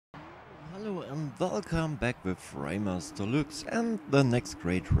and welcome back with Raimers Deluxe and the next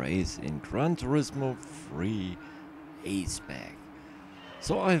great race in Gran Turismo 3 A-Spec.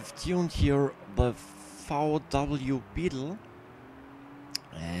 So I've tuned here the VW Beetle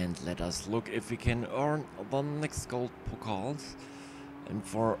and let us look if we can earn the next gold pokals. And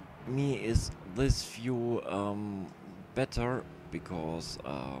for me is this view better because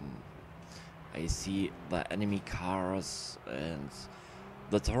I see the enemy cars and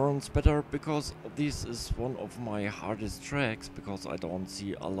the turns better, because this is one of my hardest tracks because I don't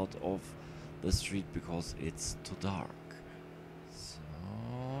see a lot of the street because it's too dark. So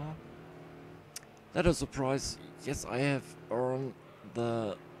that is a surprise. Yes, I have earned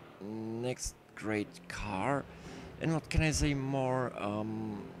the next great car. And what can I say more?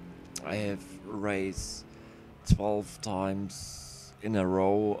 I have raced 12 times in a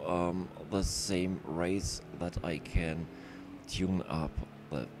row the same race that I can tune up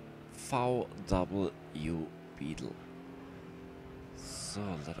the VW Beetle. So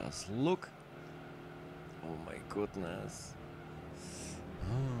let us look. Oh my goodness.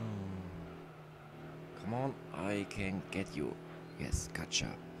 Come on, I can get you. Yes, gotcha.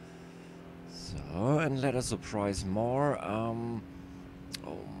 So, and let us surprise more. Oh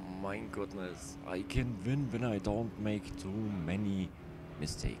my goodness, I can win when I don't make too many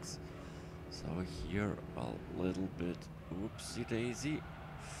mistakes. So here a little bit, oopsie daisy,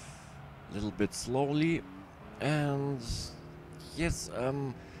 a little bit slowly, and yes,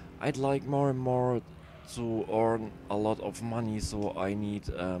 I'd like more and more to earn a lot of money, so I need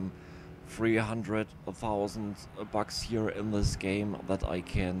 300,000 bucks here in this game that I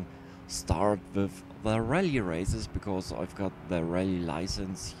can start with the rally races, because I've got the rally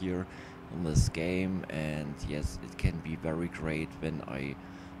license here in this game. And yes, it can be very great when I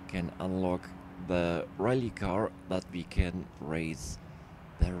can unlock the rally car that we can race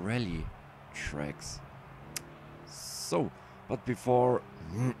the rally tracks. So, but before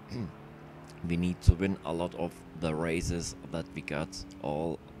we need to win a lot of the races that we got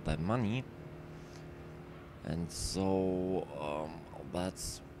all the money, and so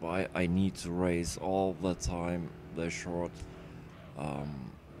that's why I need to race all the time the short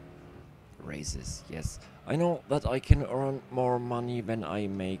races. Yes, I know that I can earn more money when I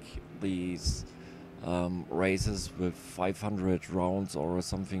make these races with 500 rounds or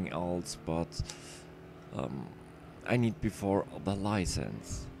something else, but I need before the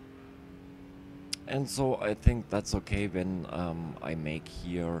license. And so I think that's okay when I make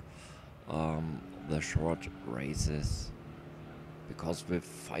here the short races, because with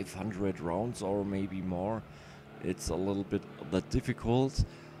 500 rounds or maybe more, it's a little bit difficult.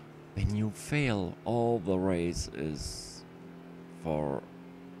 When you fail, all the race is for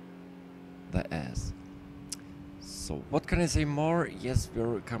the ass. So what can I say more? Yes,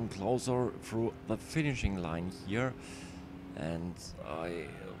 we'll come closer through the finishing line here, and I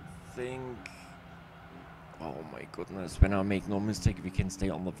think, oh my goodness, when I make no mistake, we can stay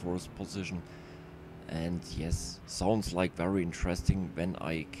on the first position. And yes, sounds like very interesting when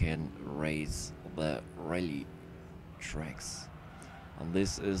I can race the rally tracks. And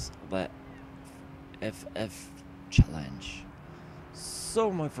this is the FF challenge. So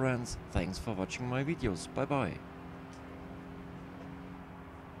my friends, thanks for watching my videos. Bye bye.